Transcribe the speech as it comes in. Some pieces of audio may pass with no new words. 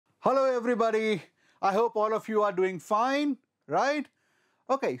Hello everybody, I hope all of you are doing fine, right?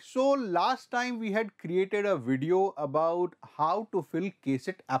 Okay, so last time we had created a video about how to fill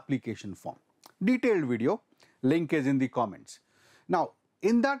KCET application form. Detailed video, link is in the comments. Now,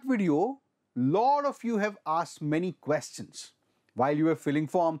 in that video, lot of you have asked many questions. While you were filling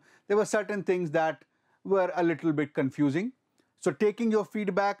form, there were certain things that were a little bit confusing. So taking your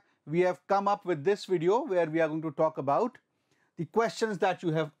feedback, we have come up with this video where we are going to talk about the questions that you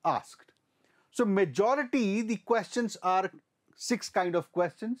have asked. So majority, the questions are 6 kind of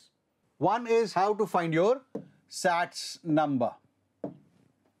questions. One is how to find your SATS number.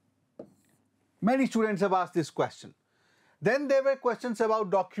 Many students have asked this question. Then there were questions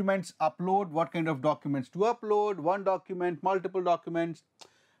about documents upload, what kind of documents to upload, one document, multiple documents.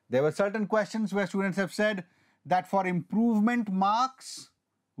 There were certain questions where students have said that for improvement marks,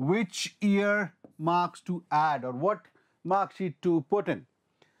 which year marks to add or what mark sheet to put in.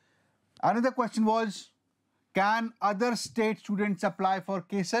 Another question was, can other state students apply for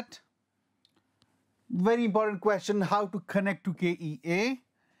KCET? Very important question, how to connect to KEA.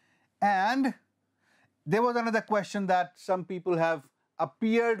 And there was another question that some people have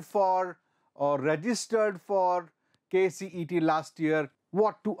appeared for or registered for KCET last year,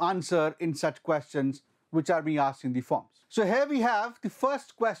 what to answer in such questions which are being asked in the forms. So here we have the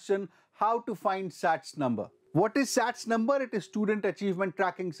first question, how to find SATS number. What is SATS number? It is Student Achievement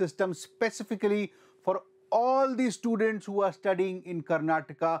Tracking System, specifically for all the students who are studying in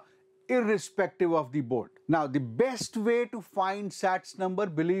Karnataka, irrespective of the board. Now, the best way to find SATS number,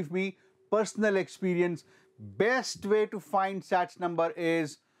 believe me, personal experience, best way to find SATS number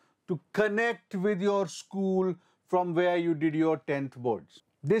is to connect with your school from where you did your 10th boards.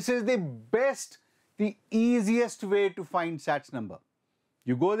 This is the best, the easiest way to find SATS number.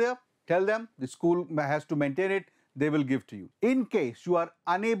 You go there, tell them the school has to maintain it, they will give to you. In case you are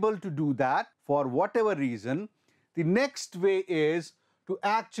unable to do that for whatever reason, the next way is to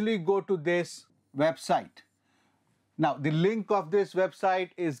actually go to this website. Now, the link of this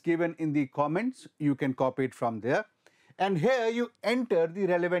website is given in the comments. You can copy it from there. And here you enter the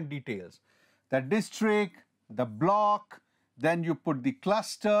relevant details. The district, the block, then you put the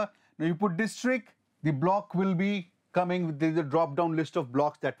cluster. Now you put district, the block will be coming with the drop-down list of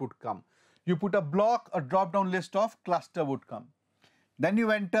blocks that would come. You put a block, a drop-down list of cluster would come. Then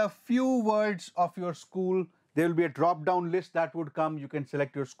you enter few words of your school. There will be a drop-down list that would come. You can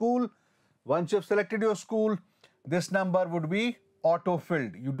select your school. Once you have selected your school, this number would be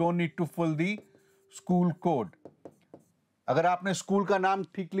auto-filled. You don't need to fill the school code. अगर आपने school का नाम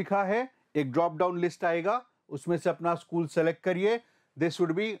ठीक लिखा है, एक drop-down list आएगा, उसमें से अपना स्कूल सेलेक्ट करिए. This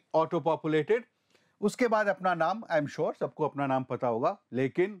would be auto-populated. उसके बाद अपना नाम, आई एम श्योर सबको अपना नाम पता होगा,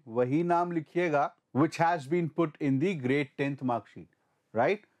 लेकिन वही नाम लिखिएगा which has been put in the grade 10th mark sheet,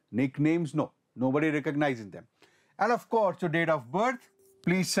 right? Nicknames, no, nobody recognizes them. And of course, your date of birth,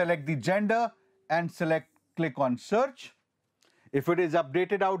 please select the gender and click on search. If it is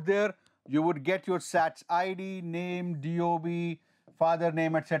updated out there, you would get your SATS ID, name, DOB, father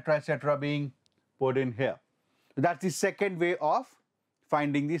name, etc. being put in here. So that's the second way of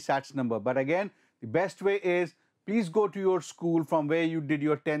finding the SATS number. But again, the best way is, please go to your school from where you did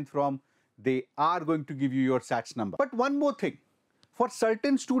your 10th from. They are going to give you your SATS number. But one more thing, for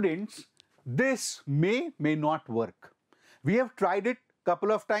certain students, this may not work. We have tried it a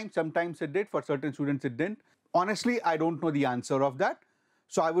couple of times. Sometimes it did, for certain students it didn't. Honestly, I don't know the answer of that.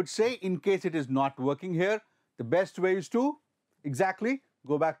 So I would say, in case it is not working here, the best way is to exactly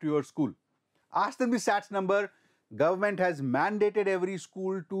go back to your school. Ask them the SATS number. Government has mandated every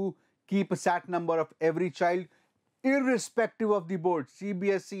school to keep a SAT number of every child, irrespective of the board.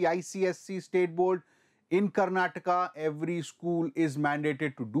 CBSE, ICSC, State Board, in Karnataka, every school is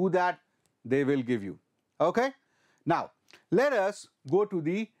mandated to do that. They will give you. Okay? Now, let us go to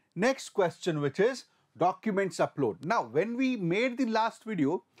the next question, which is documents upload. Now, when we made the last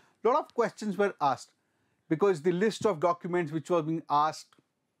video, a lot of questions were asked because the list of documents which was being asked,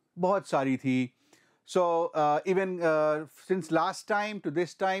 bahut sari thi. So even since last time to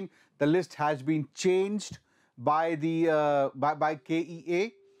this time, the list has been changed by the by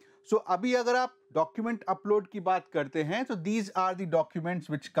KEA. So अभी अगर आप document upload की बात करते हैं, so these are the documents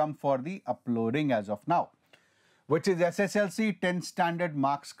which come for the uploading as of now, which is SSLC 10th standard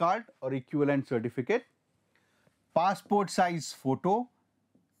marks card or equivalent certificate, passport size photo,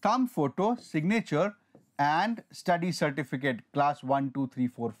 thumb photo, signature, and study certificate class 1, 2, 3,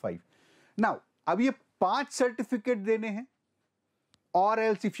 4, 5. Now, अब ये 5 certificate देने हैं, or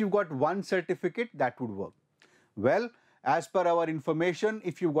else if you've got 1 certificate, that would work. Well, as per our information,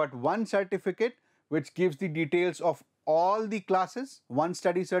 if you've got 1 certificate which gives the details of all the classes, one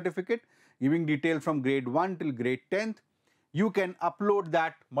study certificate, giving detail from grade 1 till grade 10th. You can upload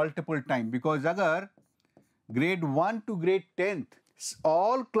that multiple times because अगर grade 1 to grade 10th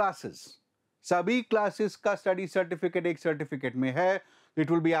all classes, सभी classes का study certificate एक certificate में है, it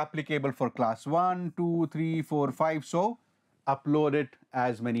will be applicable for class 1, 2, 3, 4, 5. So upload it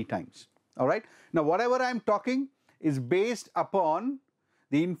as many times. All right. Now, whatever I'm talking is based upon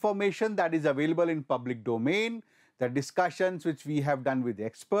the information that is available in public domain, the discussions which we have done with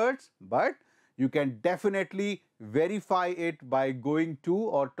experts, but you can definitely verify it by going to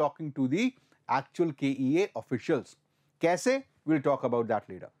or talking to the actual KEA officials. कैसे? We'll talk about that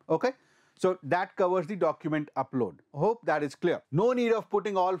later. Okay. So that covers the document upload. Hope that is clear. No need of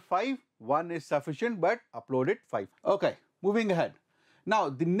putting all 5. One is sufficient, but upload it 5. Okay. Moving ahead. Now,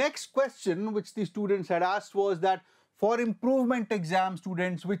 the next question which the students had asked was that for improvement exam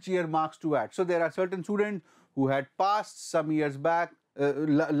students, which year marks to add? So there are certain students who had passed some years back,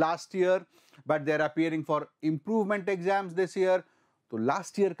 last year, but they're appearing for improvement exams this year. तो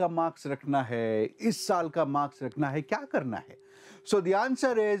last year का marks रखना है, इस साल का marks रखना है, क्या करना है? So the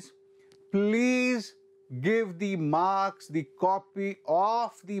answer is, please give the marks, the copy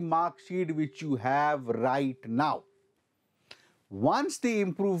of the mark sheet which you have right now. Once the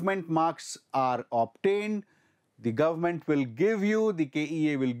improvement marks are obtained, the government will give you, the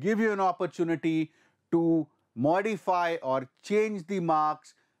KEA will give you an opportunity to modify or change the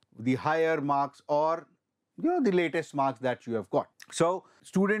marks, the higher marks, or the latest marks that you have got. So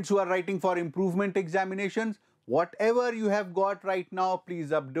students who are writing for improvement examinations, whatever you have got right now, please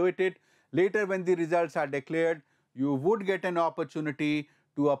update it. Later when the results are declared, you would get an opportunity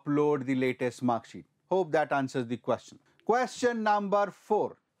to upload the latest mark sheet. Hope that answers the question. Question number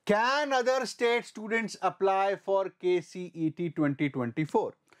 4. Can other state students apply for KCET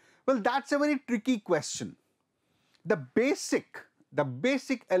 2024? Well, that's a very tricky question. The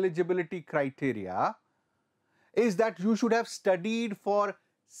basic eligibility criteria is that you should have studied for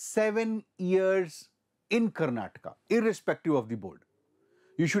 7 years in Karnataka, irrespective of the board.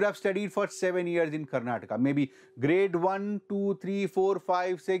 You should have studied for 7 years in Karnataka. Maybe grade 1, 2, 3, 4,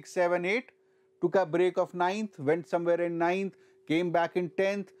 5, 6, 7, 8. Took a break of 9th, went somewhere in 9th, came back in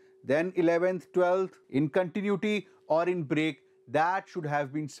 10th, then 11th, 12th, in continuity or in break. That should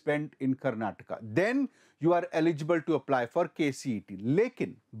have been spent in Karnataka. Then you are eligible to apply for KCET.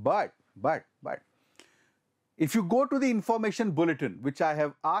 Lekin, but, if you go to the information bulletin, which I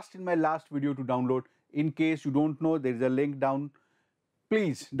have asked in my last video to download, in case you don't know, there is a link down.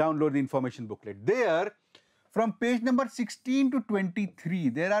 Please download the information booklet. There, from page number 16 to 23,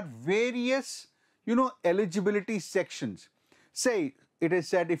 there are various, eligibility sections. Say, it is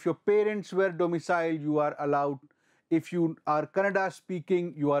said if your parents were domiciled, you are allowed. If you are Kannada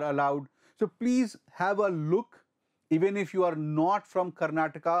speaking, you are allowed. So please have a look, even if you are not from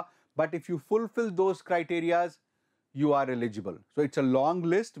Karnataka, but if you fulfill those criterias, you are eligible. So it's a long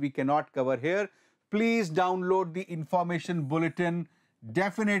list we cannot cover here. Please download the information bulletin.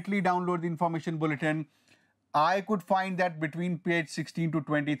 Definitely download the information bulletin. I could find that between page 16 to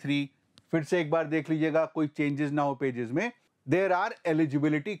 23. फिर से एक बार देख लीजिएगा कोई changes ना हो pages में. There are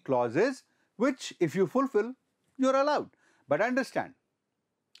eligibility clauses which if you fulfill, you're allowed. But understand,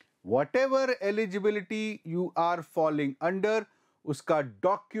 whatever eligibility you are falling under, उसका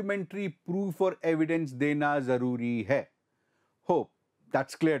documentary proof or evidence देना ज़रूरी है. Hope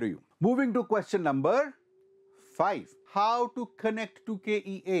that's clear to you. Moving to question number 5. How to connect to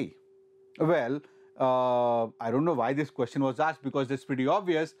KEA? Well, I don't know why this question was asked because it's pretty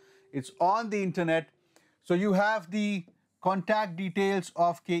obvious. It's on the internet. So you have the contact details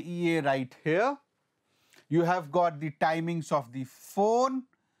of KEA right here. You have got the timings of the phone.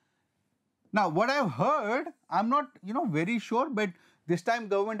 Now, what I've heard, I'm not, very sure, but this time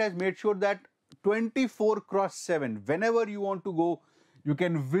government has made sure that 24/7, whenever you want to go, you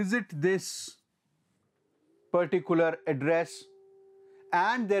can visit this particular address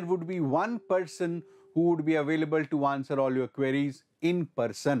and there would be one person who would be available to answer all your queries in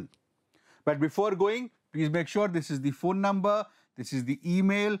person. But before going, please make sure this is the phone number, this is the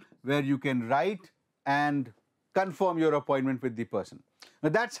email where you can write and confirm your appointment with the person. Now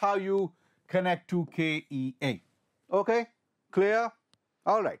that's how you connect to KEA. Okay, clear?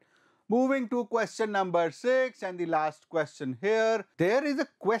 All right. Moving to question number 6 and the last question here. There is a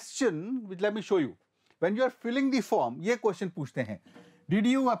question which let me show you. When you are filling the form, ये question पूछते हैं. Did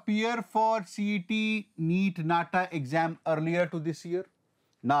you appear for CET, NEET, NATA exam earlier to this year?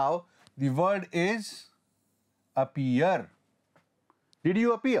 Now, the word is appear. Did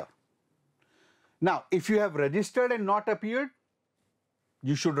you appear? Now, if you have registered and not appeared,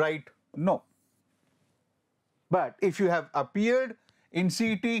 you should write no. But if you have appeared in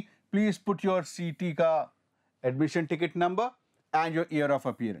CET, please put your CET ka admission ticket number and your year of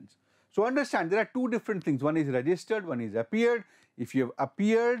appearance. So understand, there are two different things. One is registered, one is appeared. If you have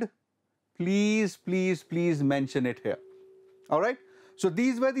appeared, please mention it here. All right. So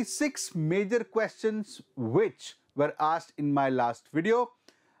these were the 6 major questions which were asked in my last video.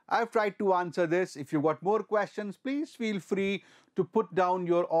 I've tried to answer this. If you've got more questions, please feel free to put down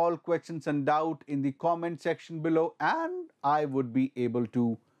your all questions and doubt in the comment section below, and I would be able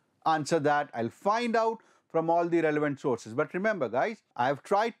to answer that. I'll find out from all the relevant sources. But remember guys, I've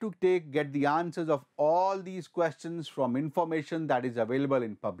tried to get the answers of all these questions from information that is available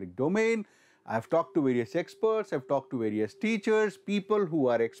in public domain. I've talked to various experts, I've talked to various teachers, people who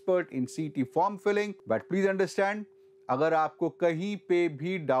are expert in CET form filling. But please understand, अगर आपको कहीं पे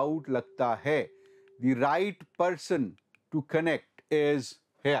भी doubt लगता है, the right person to connect is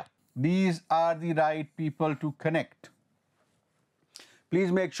here. These are the right people to connect.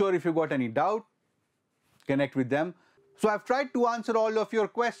 Please make sure if you've got any doubt, connect with them. So I've tried to answer all of your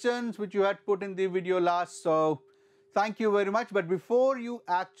questions which you had put in the video last. So thank you very much. But before you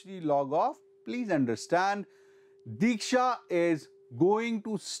actually log off, please understand, Diksha is going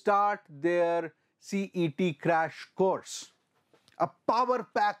to start their CET crash course, a power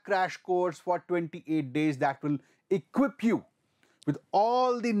pack crash course for 28 days that will equip you with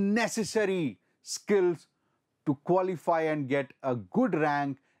all the necessary skills to qualify and get a good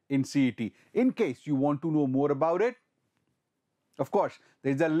rank in CET. In case you want to know more about it, of course,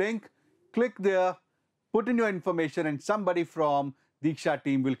 there's a link. Click there, put in your information, and somebody from Diksha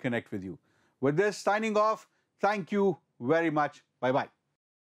team will connect with you. With this, signing off. Thank you very much. Bye-bye.